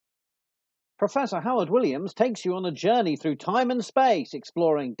Professor Howard Williams takes you on a journey through time and space,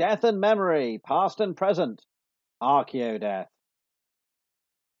 exploring death and memory, past and present. Archaeodeath.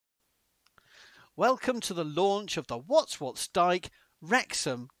 Welcome to the launch of the What's Dyke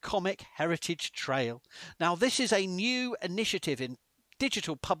Wrexham Comic Heritage Trail. Now, this is a new initiative in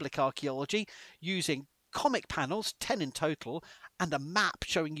digital public archaeology using comic panels, 10 in total, and a map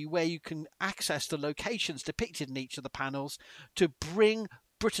showing you where you can access the locations depicted in each of the panels to bring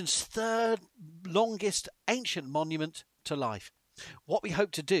Britain's third longest ancient monument to life. What we hope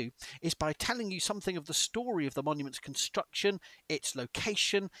to do is, by telling you something of the story of the monument's construction, its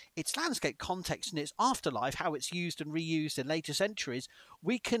location, its landscape context and its afterlife, how it's used and reused in later centuries,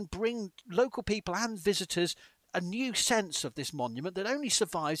 we can bring local people and visitors a new sense of this monument that only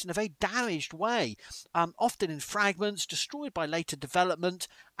survives in a very damaged way, often in fragments, destroyed by later development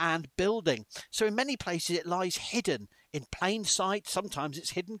and building. So in many places it lies hidden in plain sight. Sometimes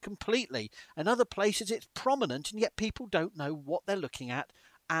it's hidden completely. In other places it's prominent, and yet people don't know what they're looking at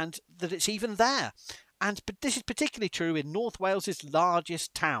and that it's even there. But this is particularly true in North Wales's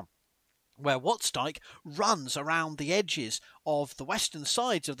largest town, where Dyke runs around the edges of the western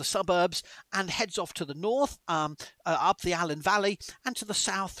sides of the suburbs and heads off to the north, up the Allen Valley, and to the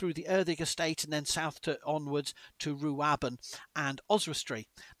south through the Erddig Estate, and then south onwards to Rhuaben and Oswestry.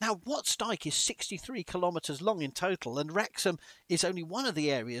 Now, Dyke is 63 kilometres long in total, and Wrexham is only one of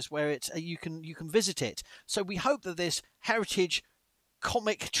the areas where it's you can visit it. So we hope that this heritage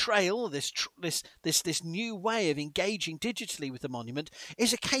comic trail, this new way of engaging digitally with the monument,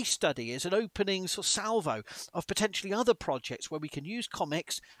 is a case study, is an opening sort of salvo of potentially other projects where we can use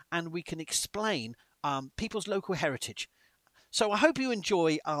comics and we can explain people's local heritage. So I hope you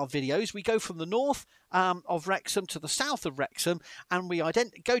enjoy our videos. We go from the north of Wrexham to the south of Wrexham, and we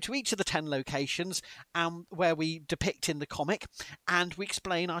go to each of the 10 locations where we depict in the comic, and we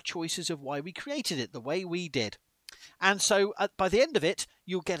explain our choices of why we created it the way we did. And so by the end of it,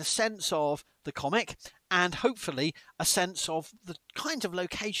 you'll get a sense of the comic and hopefully a sense of the kinds of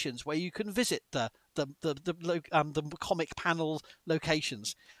locations where you can visit the comic panel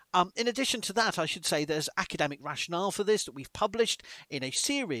locations. In addition to that, I should say there's academic rationale for this that we've published in a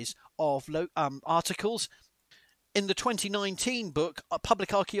series of articles. In the 2019 book,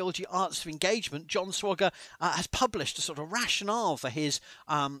 Public Archaeology Arts of Engagement, John Swogger has published a sort of rationale for his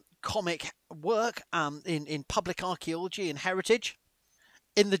comic work in public archaeology and heritage.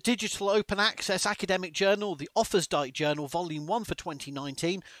 In the digital open access academic journal, the Offa's Dyke Journal, Volume 1 for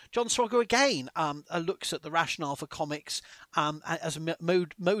 2019, John Swogger again looks at the rationale for comics as a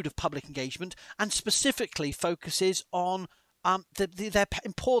mode of public engagement, and specifically focuses on their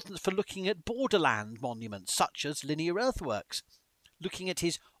importance for looking at borderland monuments such as linear earthworks, looking at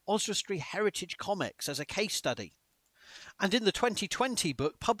his Oswestry heritage comics as a case study. And in the 2020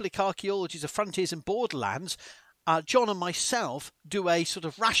 book, Public Archaeologies of Frontiers and Borderlands, John and myself do a sort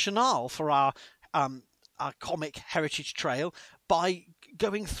of rationale for our comic heritage trail by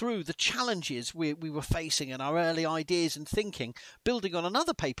going through the challenges we were facing and our early ideas and thinking, building on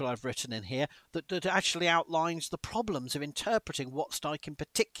another paper I've written in here that actually outlines the problems of interpreting Dyke in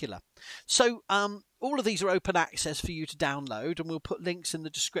particular. So all of these are open access for you to download, and we'll put links in the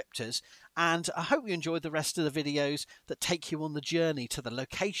descriptors. And I hope you enjoyed the rest of the videos that take you on the journey to the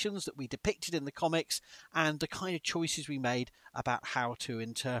locations that we depicted in the comics and the kind of choices we made about how to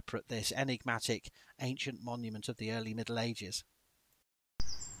interpret this enigmatic ancient monument of the early Middle Ages.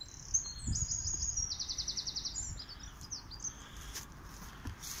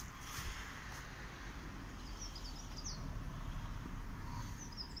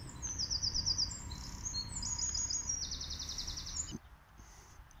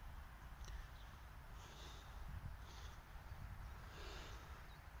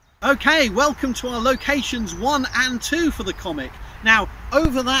 Okay, welcome to our locations 1 and 2 for the comic. Now,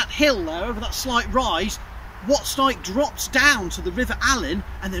 over that hill there, over that slight rise, Dyke drops down to the River Allen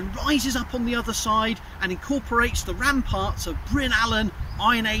and then rises up on the other side and incorporates the ramparts of Bryn Allen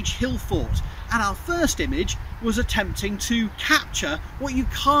Iron Age hill fort. And our first image was attempting to capture what you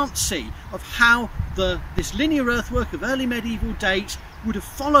can't see of how this linear earthwork of early medieval date would have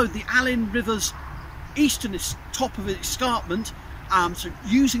followed the Allen River's eastern top of its escarpment, so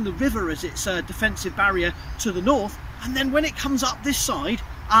using the river as its defensive barrier to the north, and then when it comes up this side,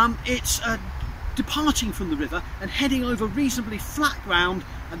 it's departing from the river and heading over reasonably flat ground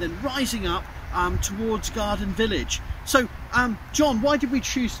and then rising up towards Garden Village. So John, why did we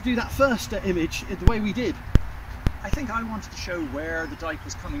choose to do that first image the way we did? I think I wanted to show where the dyke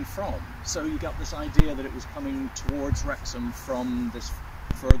was coming from, so you got this idea that it was coming towards Wrexham from this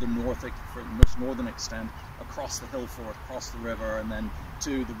further north, for the most northern extent, across the hill fort, across the river, and then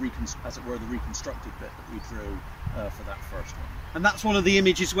to the as it were, the reconstructed bit that we drew for that first one. And that's one of the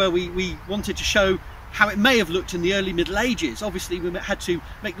images where we wanted to show how it may have looked in the early Middle Ages. Obviously we had to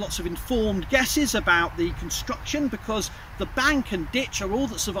make lots of informed guesses about the construction, because the bank and ditch are all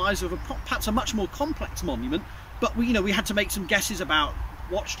that survives of perhaps a much more complex monument, but we had to make some guesses about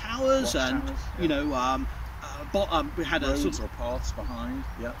watchtowers and yeah. We had roads a sort of, or paths behind.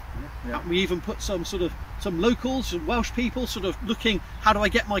 Yeah. we even put some locals, some Welsh people, sort of looking, how do I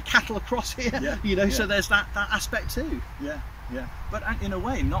get my cattle across here? Yeah. So there's that aspect too. Yeah. But in a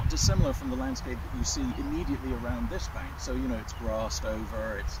way, not dissimilar from the landscape that you see immediately around this bank. So it's grassed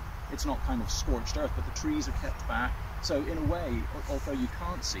over. It's not kind of scorched earth, but the trees are kept back. So in a way, although you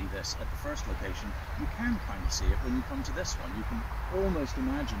can't see this at the first location, you can kind of see it when you come to this one. You can almost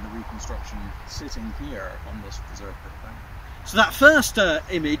imagine the reconstruction sitting here on this preserved bit of bank. So that first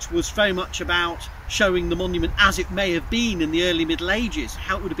image was very much about showing the monument as it may have been in the early Middle Ages,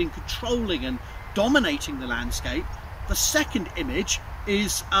 how it would have been controlling and dominating the landscape. The second image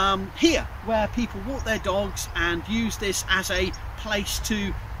is here, where people walk their dogs and use this as a place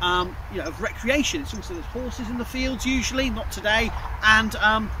to of recreation. It's also, there's horses in the fields usually, not today, and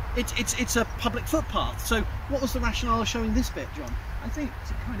it's a public footpath. So what was the rationale of showing this bit, John? I think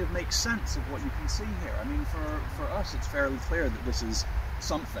to kind of make sense of what you can see here. I mean, for us it's fairly clear that this is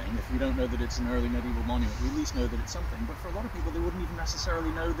something. If we don't know that it's an early medieval monument, we at least know that it's something. But for a lot of people, they wouldn't even necessarily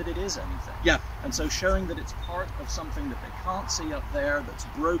know that it is anything. Yeah. And so showing that it's part of something that they can't see up there, that's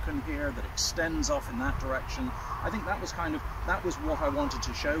broken here, that extends off in that direction, I think that was what I wanted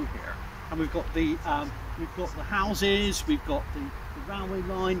to show here. And we've got the houses, we've got the railway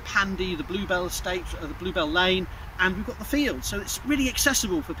line, Pandy, the Bluebell Estate, the Bluebell Lane, and we've got the field. So it's really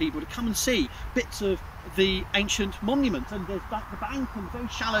accessible for people to come and see bits of the ancient monument. And there's the bank and a very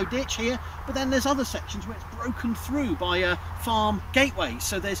shallow ditch here, but then there's other sections where it's broken through by a farm gateway,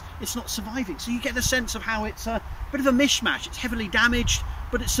 so it's not surviving. So you get a sense of how it's a bit of a mishmash. It's heavily damaged,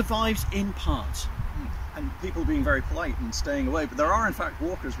 but it survives in parts. And people being very polite and staying away, but there are in fact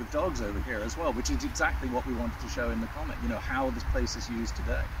walkers with dogs over here as well, which is exactly what we wanted to show in the comic, how this place is used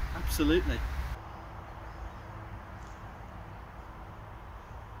today. Absolutely.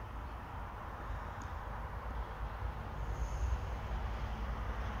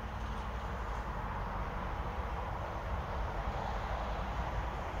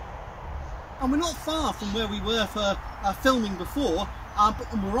 And we're not far from where we were for filming before, but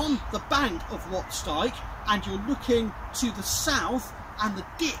we're on the bank of Dyke, and you're looking to the south, and the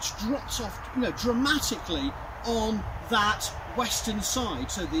ditch drops off, dramatically on that western side.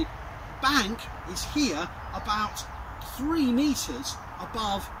 So the bank is here about 3 meters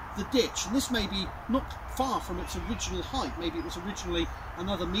above the ditch, and this may be not far from its original height. Maybe it was originally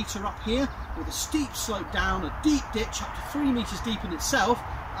another meter up here, with a steep slope down, a deep ditch up to 3 meters deep in itself.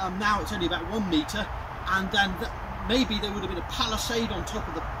 Now it's only about 1 meter, and then maybe there would have been a palisade on top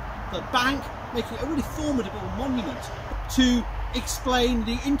of the bank, making it a really formidable monument to explain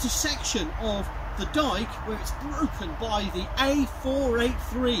the intersection of the Dyke, where it's broken by the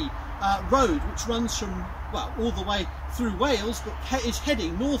A483 road, which runs from, all the way through Wales, but is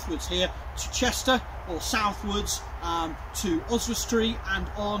heading northwards here to Chester, or southwards to Oswestry, and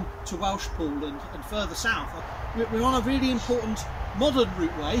on to Welshpool and further south. We're on a really important modern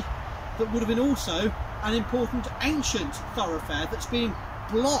routeway that would have been also an important ancient thoroughfare that's being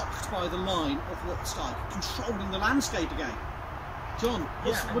blocked by the line of Dyke, controlling the landscape again. John,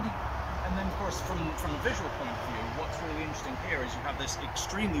 and then of course from a visual point of view, what's really interesting here is you have this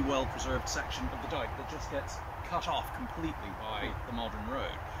extremely well preserved section of the Dyke that just gets cut off completely by the modern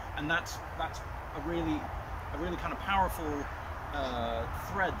road, and that's a really kind of powerful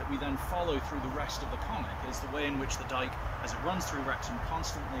thread that we then follow through the rest of the comic, is the way in which the Dyke, as it runs through Wrexham,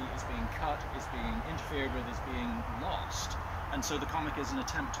 constantly is being cut, is being interfered with, is being lost. And so the comic is an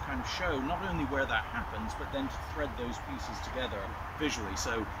attempt to kind of show not only where that happens, but then to thread those pieces together visually,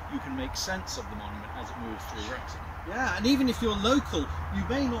 so you can make sense of the monument as it moves through Wrexham. Yeah, and even if you're local, you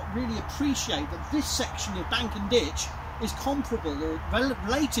may not really appreciate that this section of bank and ditch is comparable or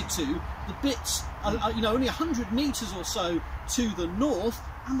related to the bits, only 100 metres or so to the north,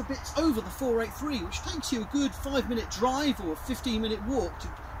 and the bits over the 483, which takes you a good 5-minute drive or a 15-minute walk to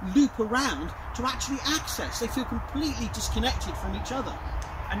loop around to actually access. They feel completely disconnected from each other.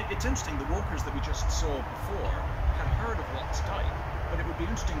 And it's interesting, the walkers that we just saw before had heard of Dyke, but it would be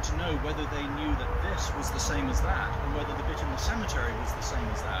interesting to know whether they knew that this was the same as that, and whether the bit in the cemetery was the same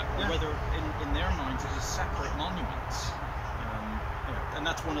as that, or whether in their minds it was separate monuments. And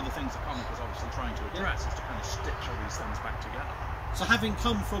that's one of the things the comic was obviously trying to address, is to kind of stitch all these things back together. So having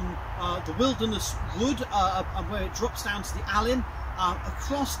come from the wilderness wood, where it drops down to the Allen,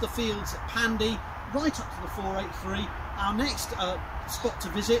 across the fields at Pandy, right up to the 483, our next spot to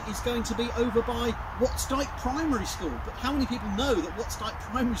visit is going to be over by Dyke Primary School. But how many people know that Dyke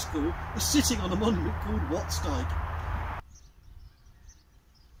Primary School is sitting on a monument called Dyke?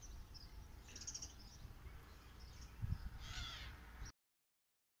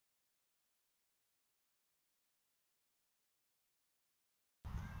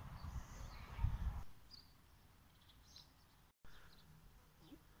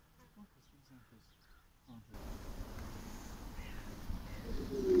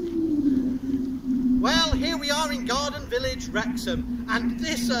 Well, here we are in Garden Village, Wrexham, and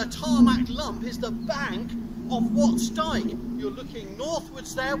this tarmac lump is the bank of Dyke. You're looking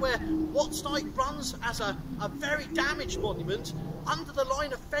northwards there where Dyke runs as a very damaged monument under the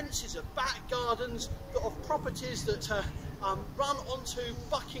line of fences of back gardens of properties that run onto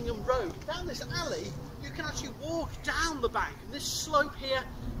Buckingham Road. Down this alley you can actually walk down the bank, and this slope here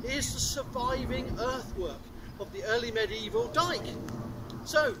is the surviving earthwork of the early medieval dyke.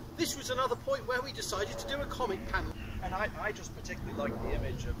 So this was another point where we decided to do a comic panel. And I just particularly like the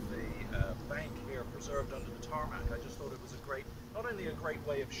image of the bank here preserved under the tarmac. I just thought it was not only a great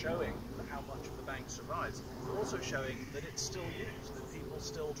way of showing how much of the bank survives, but also showing that it's still used, that people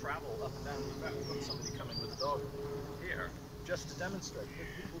still travel up and down the bank. We've got somebody coming with a dog here, just to demonstrate that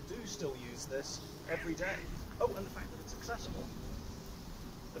people do still use this every day. Oh, and the fact that it's accessible.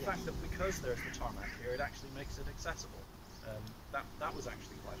 The fact that because there's the tarmac here, it actually makes it accessible. That was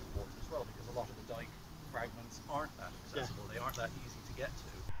actually quite important as well, because a lot of the dyke fragments aren't that accessible. They aren't that easy to get to.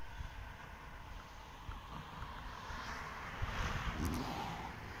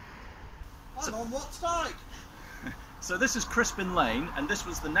 I'm on Dyke. So this is Crispin Lane, and this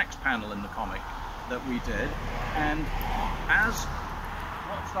was the next panel in the comic that we did. And as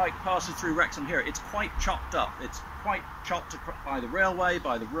Dyke passes through Wrexham here, it's quite chopped up. It's quite chopped by the railway,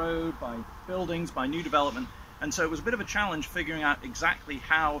 by the road, by buildings, by new development. And so it was a bit of a challenge figuring out exactly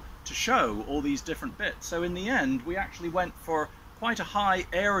how to show all these different bits. So in the end, we actually went for quite a high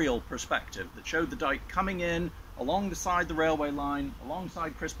aerial perspective that showed the dyke coming in alongside the railway line,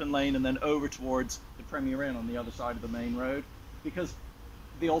 alongside Crispin Lane, and then over towards the Premier Inn on the other side of the main road. Because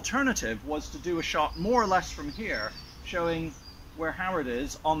the alternative was to do a shot more or less from here, showing where Howard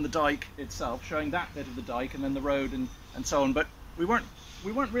is on the dyke itself, showing that bit of the dyke and then the road and so on. But we weren't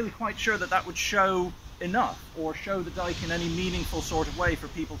really quite sure that that would show enough or show the dyke in any meaningful sort of way for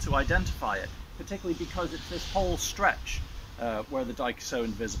people to identify it, particularly because it's this whole stretch where the dyke is so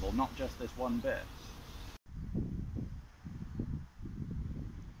invisible, not just this one bit.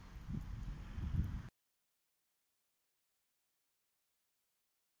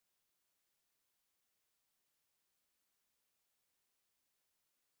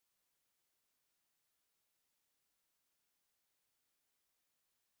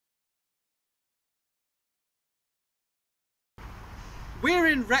 We're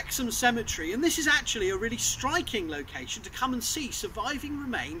in Wrexham Cemetery, and this is actually a really striking location to come and see surviving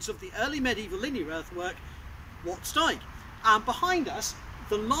remains of the early medieval linear earthwork Dyke. And behind us,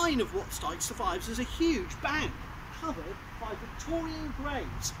 the line of Dyke survives as a huge bank covered by Victorian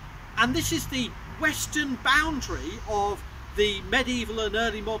graves. And this is the western boundary of the medieval and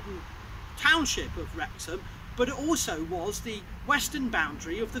early modern township of Wrexham, but it also was the western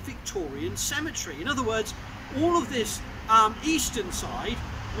boundary of the Victorian cemetery. In other words, all of this eastern side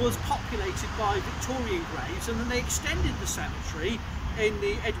was populated by Victorian graves, and then they extended the cemetery in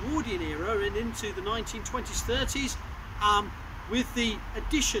the Edwardian era and into the 1920s, 30s, with the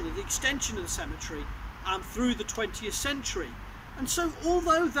addition and the extension of the cemetery through the 20th century. And so,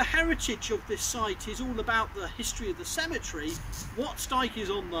 although the heritage of this site is all about the history of the cemetery, Dyke is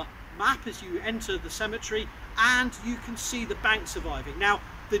on the map as you enter the cemetery, and you can see the bank surviving. Now,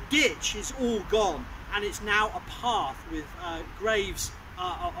 the ditch is all gone, and it's now a path with graves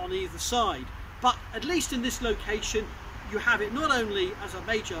on either side. But at least in this location, you have it not only as a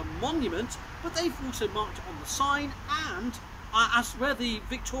major monument, but they've also marked it on the sign, and as where the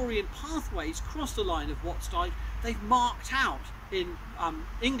Victorian pathways cross the line of Dyke, they've marked out in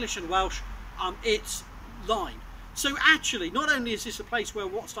English and Welsh its line. So actually, not only is this a place where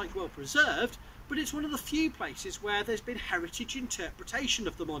Dyke's well preserved, but it's one of the few places where there's been heritage interpretation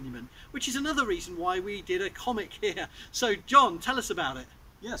of the monument, which is another reason why we did a comic here. So John, tell us about it.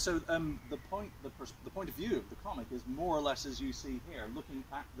 Yeah, so the point of view of the comic is more or less as you see here, looking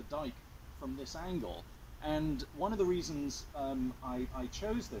at the dyke from this angle. And one of the reasons I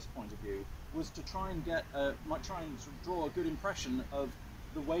chose this point of view was to try and sort of draw a good impression of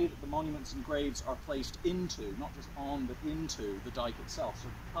the way that the monuments and graves are placed into, not just on, but into the dike itself, so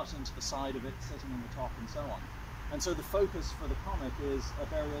cut into the side of it, sitting on the top, and so on. And so the focus for the comic is a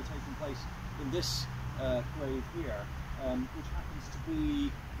burial taking place in this grave here, which happens to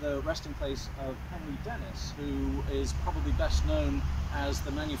be the resting place of Henry Dennis, who is probably best known as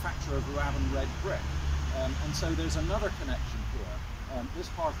the manufacturer of Rowand red brick. And so there's another connection here. This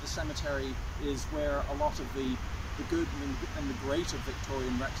part of the cemetery is where a lot of the good and the great of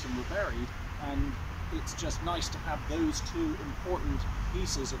Victorian Wrexham were buried, and it's just nice to have those two important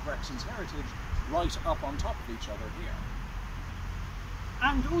pieces of Wrexham's heritage right up on top of each other here.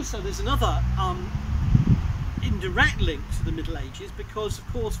 And also there's another indirect link to the Middle Ages, because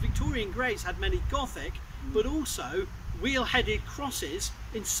of course Victorian graves had many Gothic but also wheel-headed crosses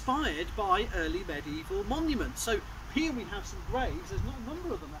inspired by early medieval monuments. So here we have some graves, there's not a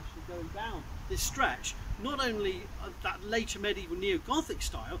number of them actually going down this stretch, not only that later medieval neo-Gothic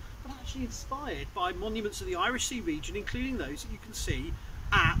style, but actually inspired by monuments of the Irish Sea region, including those that you can see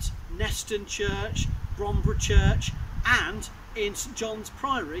at Neston Church, Bromborough Church, and in St John's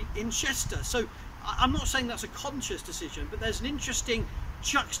Priory in Chester. So I'm not saying that's a conscious decision, but there's an interesting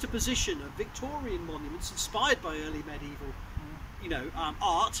juxtaposition of Victorian monuments inspired by early medieval,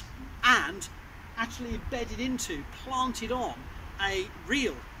 art, and actually embedded into, planted on a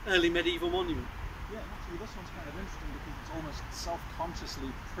real early medieval monument. Yeah, actually this one's kind of interesting because it's almost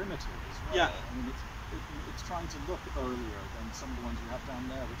self-consciously primitive as well. Yeah. I mean, it's trying to look earlier than some of the ones you have down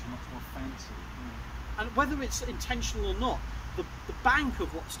there, which are much more fancy. And whether it's intentional or not, the bank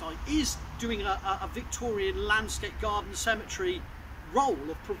of Wattsdyke is doing a Victorian landscape garden cemetery role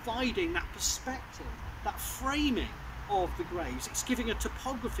of providing that perspective, that framing of the graves. It's giving a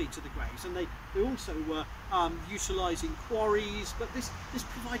topography to the graves, and they also were utilising quarries, but this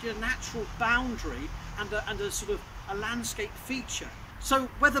provided a natural boundary and a sort of a landscape feature. So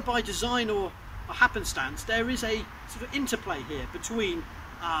whether by design or happenstance, there is a sort of interplay here between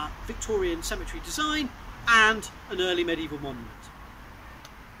Victorian cemetery design and an early medieval monument.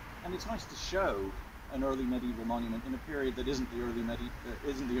 And it's nice to show an early medieval monument in a period that isn't the early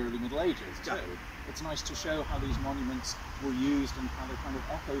Middle Ages too. Yeah. It's nice to show how these monuments were used and how they kind of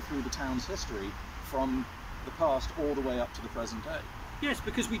echo through the town's history from the past all the way up to the present day. Yes,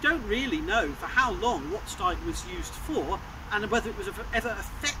 because we don't really know for how long Wattsdyke was used for, and whether it was ever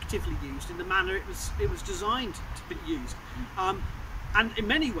effectively used in the manner it was designed to be used. And in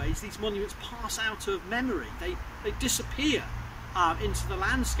many ways, these monuments pass out of memory. They disappear into the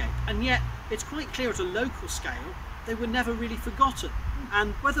landscape, and yet it's quite clear at a local scale they were never really forgotten.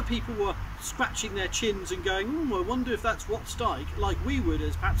 And whether people were scratching their chins and going, I wonder if that's Wattsdyke, like we would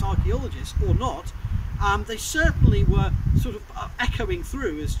as perhaps archaeologists, or not, they certainly were sort of echoing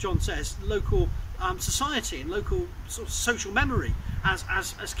through, as John says, local society and local sort of social memory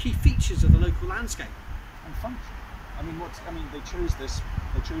as key features of the local landscape. And function. They chose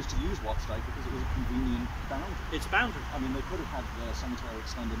to use Wattsdyke because it was a convenient boundary. It's a boundary. I mean, they could have had the cemetery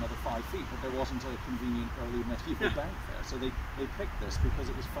extend another 5 feet, but there wasn't a convenient early medieval bank there. So they picked this because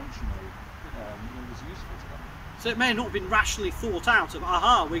it was functionally, it was useful to them. So it may not have been rationally thought out of,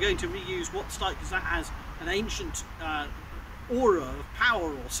 aha, we're going to reuse Wattsdyke because that has an ancient aura of power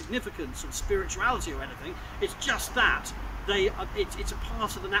or significance or spirituality or anything. It's just that it's a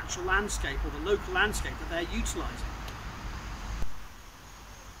part of the natural landscape or the local landscape that they're utilising.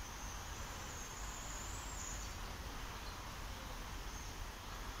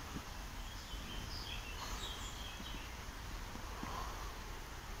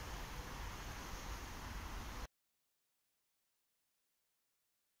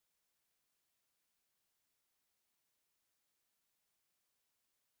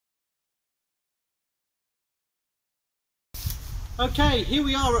 Okay, here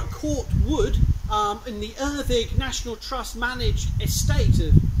we are at Court Wood in the Erddig National Trust managed estate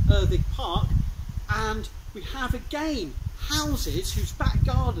of Erddig Park, and we have again houses whose back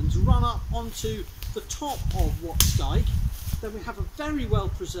gardens run up onto the top of Wattsdyke. Then we have a very well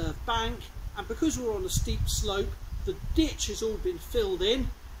preserved bank, and because we're on a steep slope, the ditch has all been filled in,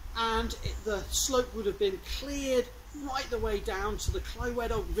 and the slope would have been cleared right the way down to the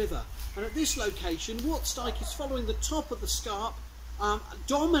Clywedog River. And at this location, Wattsdyke is following the top of the scarp,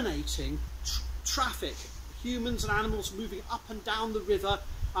 dominating traffic, humans and animals moving up and down the river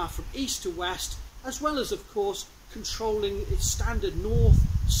from east to west, as well as, of course, controlling its standard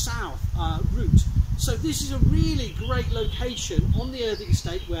north-south route. So this is a really great location on the Erddig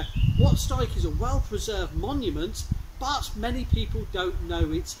estate where Wattsdyke is a well-preserved monument, but many people don't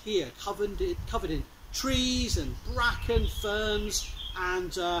know it's here, covered in trees and bracken, ferns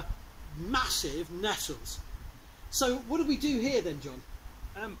and massive nettles. So what do we do here then, John?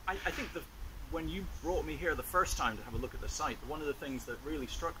 I think when you brought me here the first time to have a look at the site, one of the things that really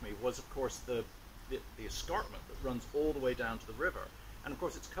struck me was, of course, the escarpment that runs all the way down to the river. And of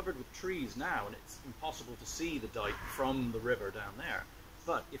course it's covered with trees now, and it's impossible to see the dike from the river down there.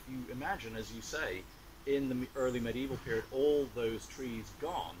 But if you imagine, as you say, in the early medieval period, all those trees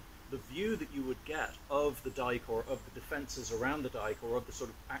gone, the view that you would get of the dike, or of the defences around the dike, or of the sort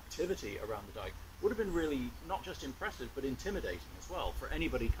of activity around the dike, would have been really not just impressive, but intimidating as well for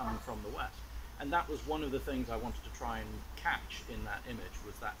anybody coming from the west. And that was one of the things I wanted to try and catch in that image,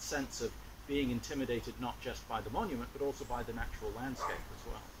 was that sense of being intimidated not just by the monument, but also by the natural landscape as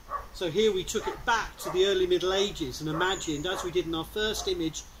well. So here we took it back to the early Middle Ages and imagined, as we did in our first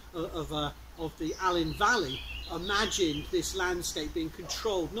image of the Allen Valley, imagined this landscape being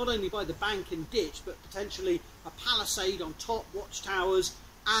controlled not only by the bank and ditch, but potentially a palisade on top, watchtowers,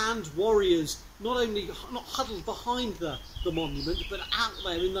 and warriors, not huddled behind the monument, but out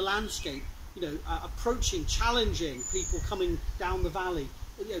there in the landscape, you know, approaching, challenging people coming down the valley,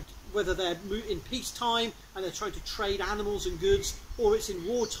 you know, whether they're in peacetime and they're trying to trade animals and goods, or it's in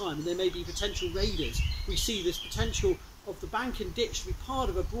wartime and there may be potential raiders. We see this potential of the bank and ditch to be part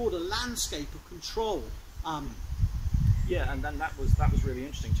of a broader landscape of control. Yeah, and then that was really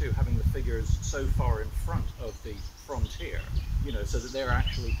interesting too, having the figures so far in front of the frontier, you know, so that they're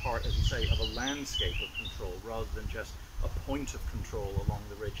actually part, as you say, of a landscape of control rather than just a point of control along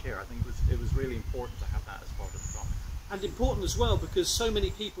the ridge here. I think it was really important to have that as part of the comic. And important as well because so many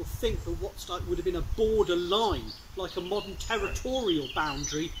people think that Dyke would have been a border line, like a modern territorial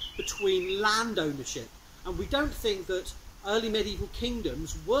boundary between land ownership. And we don't think that early medieval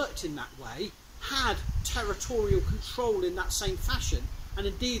kingdoms worked in that way, had territorial control in that same fashion. And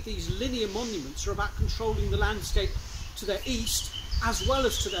indeed these linear monuments are about controlling the landscape to their east as well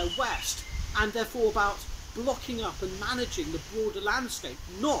as to their west, and therefore about blocking up and managing the broader landscape,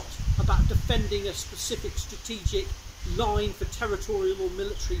 not about defending a specific strategic line for territorial or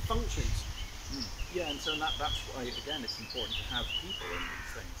military functions. Yeah, and so that's why, again, it's important to have people in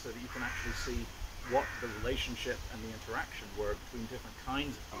these things, so that you can actually see what the relationship and the interaction were between different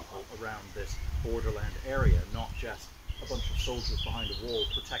kinds of people around this borderland area, not just a bunch of soldiers behind a wall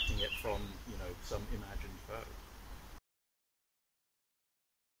protecting it from, you know, some imagined foe.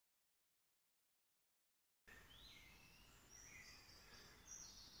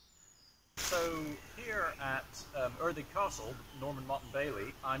 So here at Erddig Castle, Norman Motte and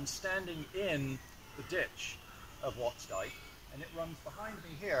Bailey, I'm standing in the ditch of Dyke, and it runs behind me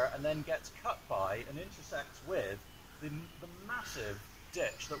here and then gets cut by and intersects with the massive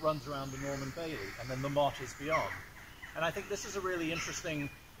ditch that runs around the Norman Bailey, and then the motte is beyond. And I think this is a really interesting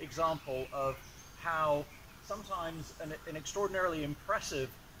example of how sometimes an extraordinarily impressive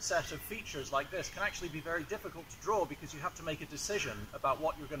set of features like this can actually be very difficult to draw, because you have to make a decision about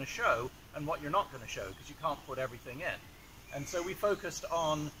what you're going to show and what you're not going to show, because you can't put everything in. And so we focused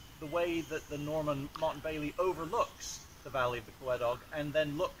on the way that the Norman Motte and Bailey overlooks the valley of the Collaboratory and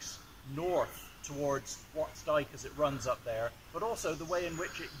then looks north towards Dyke as it runs up there, but also the way in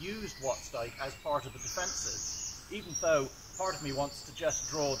which it used Dyke as part of the defences, even though part of me wants to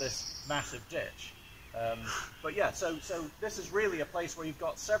just draw this massive ditch. But yeah, so this is really a place where you've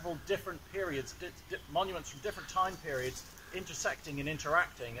got several different periods, monuments from different time periods intersecting and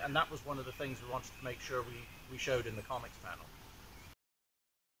interacting, and that was one of the things we wanted to make sure we showed in the comics panel.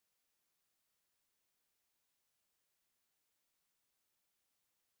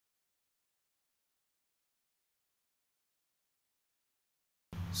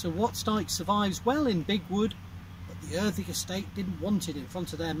 So Dyke survives well in Big Wood, but the Erddig estate didn't want it in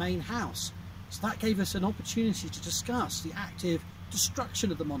front of their main house. So that gave us an opportunity to discuss the active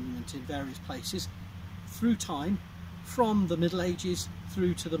destruction of the monument in various places through time, from the Middle Ages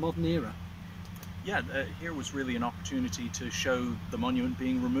through to the modern era. Yeah, here was really an opportunity to show the monument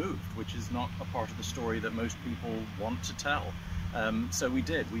being removed, which is not a part of the story that most people want to tell. So we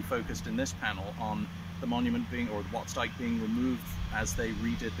focused in this panel on the monument being, or Dyke being removed as they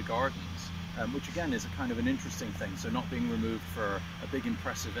redid the gardens. Which again is a kind of an interesting thing, so not being removed for a big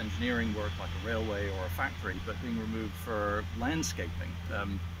impressive engineering work like a railway or a factory, but being removed for landscaping,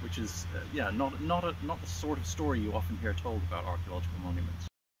 which is not the sort of story you often hear told about archaeological monuments.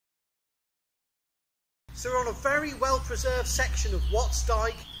 So we're on a very well preserved section of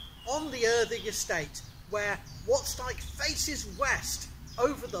Dyke on the Erddig estate, where Dyke faces west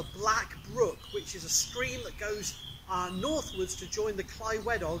over the Black Brook, which is a stream that goes northwards to join the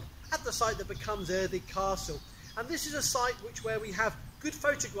Clywedog at the site that becomes Erddig Castle. And this is a site where we have good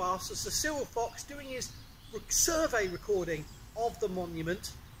photographs of Sir Cyril Fox doing his survey recording of the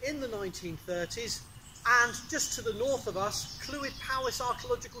monument in the 1930s, And just to the north of us, Clwyd Powys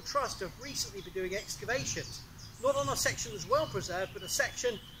Archaeological Trust have recently been doing excavations, not on a section that's well preserved, but a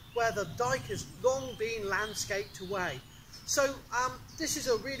section where the dyke has long been landscaped away. So this is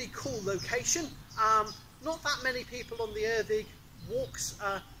a really cool location. Not that many people on the Erddig walks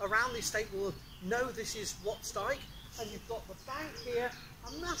around the estate will know this is Watts Dyke. And you've got the bank here,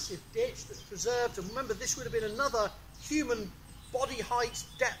 a massive ditch that's preserved. And remember, this would have been another human body height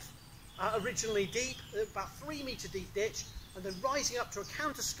depth, originally deep, about 3 metre deep ditch, and then rising up to a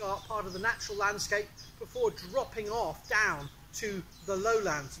counterscarp part of the natural landscape before dropping off down to the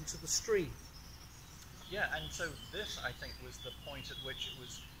lowlands and to the stream. Yeah, and so this, I think, was the point at which it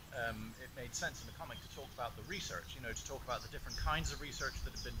was it made sense in the comic to talk about the research, you know, to talk about the different kinds of research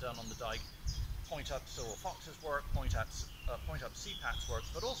that had been done on the dyke, point up Cyril Fox's work, point up CPAT's work,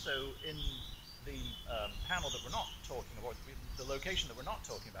 but also in the panel that we're not talking about, the location that we're not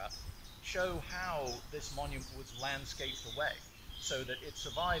talking about, show how this monument was landscaped away, so that it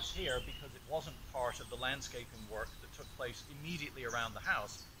survives here because it wasn't part of the landscaping work that took place immediately around the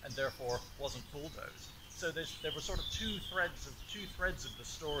house and therefore wasn't bulldozed. So there were sort of two threads of the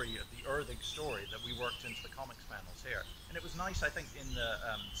story, of the Erddig story, that we worked into the comics panels here. And it was nice, I think, in the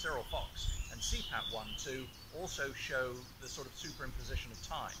Cyril Fox and CPAT one to also show the sort of superimposition of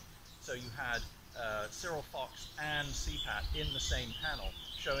time. So you had Cyril Fox and CPAT in the same panel,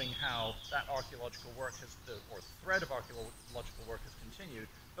 showing how that archaeological work or the thread of archaeological work has continued,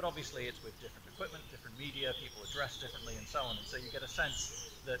 but obviously it's with different equipment, different media, people are dressed differently and so on, and so you get a sense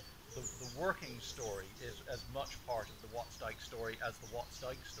that the working story is as much part of the Watts Dyke story as the Watts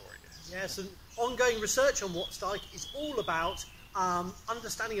Dyke story is. Yes, and ongoing research on Watts Dyke is all about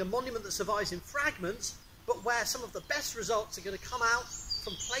understanding a monument that survives in fragments, but where some of the best results are going to come out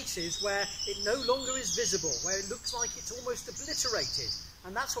from places where it no longer is visible, where it looks like it's almost obliterated.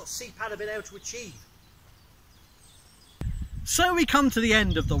 And that's what CPAT have been able to achieve. So we come to the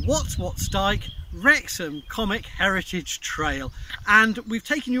end of the Watts Dyke Wrexham Comic Heritage Trail, and we've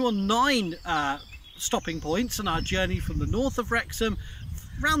taken you on 9 stopping points on our journey from the north of Wrexham,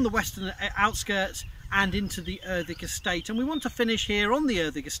 around the western outskirts and into the Erddig estate. And we want to finish here on the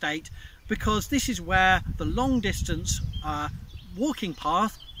Erddig estate because this is where the long distance walking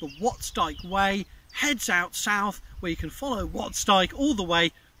path, the Watts Dyke Way, heads out south, where you can follow Watts Dyke all the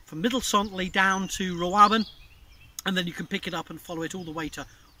way from Middle Sontley down to Rowaben, and then you can pick it up and follow it all the way to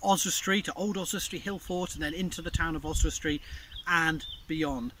Oswestry, to Old Oswestry Hill Fort, and then into the town of Oswestry and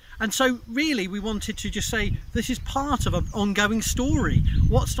beyond. And so really we wanted to just say this is part of an ongoing story.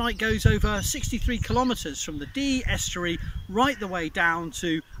 Watts Dyke goes over 63 kilometres from the Dee Estuary right the way down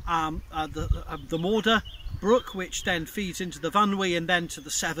to the Morda Brook, which then feeds into the Vynwy and then to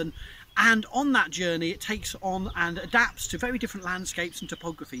the Severn. And on that journey it takes on and adapts to very different landscapes and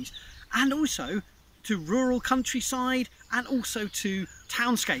topographies, and also to rural countryside and also to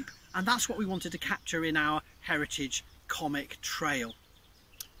townscape. And that's what we wanted to capture in our heritage comic trail.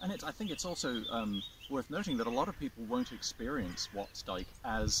 And I think it's also worth noting that a lot of people won't experience Watts Dyke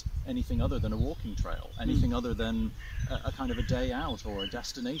as anything other than a walking trail, anything other than a kind of a day out or a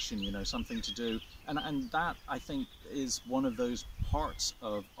destination, you know, something to do. And that, I think, is one of those parts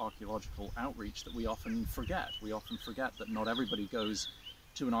of archaeological outreach that we often forget. We often forget that not everybody goes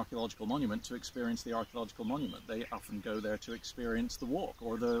to an archaeological monument to experience the archaeological monument. They often go there to experience the walk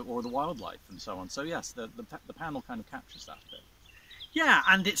or the wildlife and so on. So yes, the panel kind of captures that a bit. Yeah,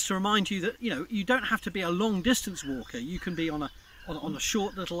 and it's to remind you that, you know, you don't have to be a long distance walker. You can be on a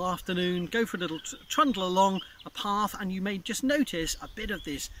short little afternoon, go for a little trundle along a path, and you may just notice a bit of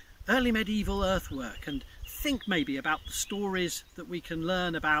this early medieval earthwork and think maybe about the stories that we can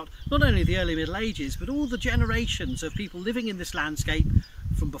learn about not only the early Middle Ages, but all the generations of people living in this landscape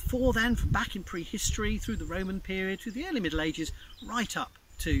from before then, from back in prehistory, through the Roman period, through the early Middle Ages, right up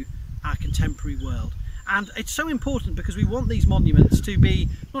to our contemporary world. And it's so important because we want these monuments to be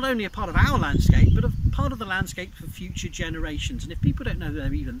not only a part of our landscape, but a part of the landscape for future generations. And if people don't know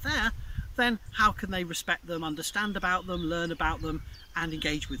they're even there, then how can they respect them, understand about them, learn about them, and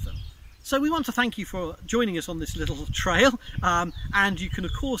engage with them? So we want to thank you for joining us on this little trail, and you can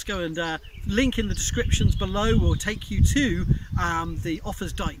of course go and link in the descriptions below will take you to the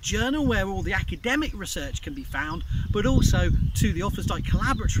Offa's Dyke Journal, where all the academic research can be found, but also to the Offa's Dyke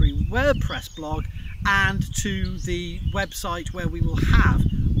Collaboratory WordPress blog, and to the website where we will have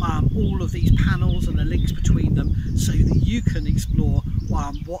all of these panels and the links between them, so that you can explore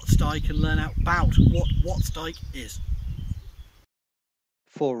Watts Dyke and learn out about what Watts Dyke is.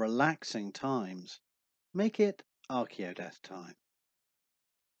 For relaxing times, make it Archaeodeath time.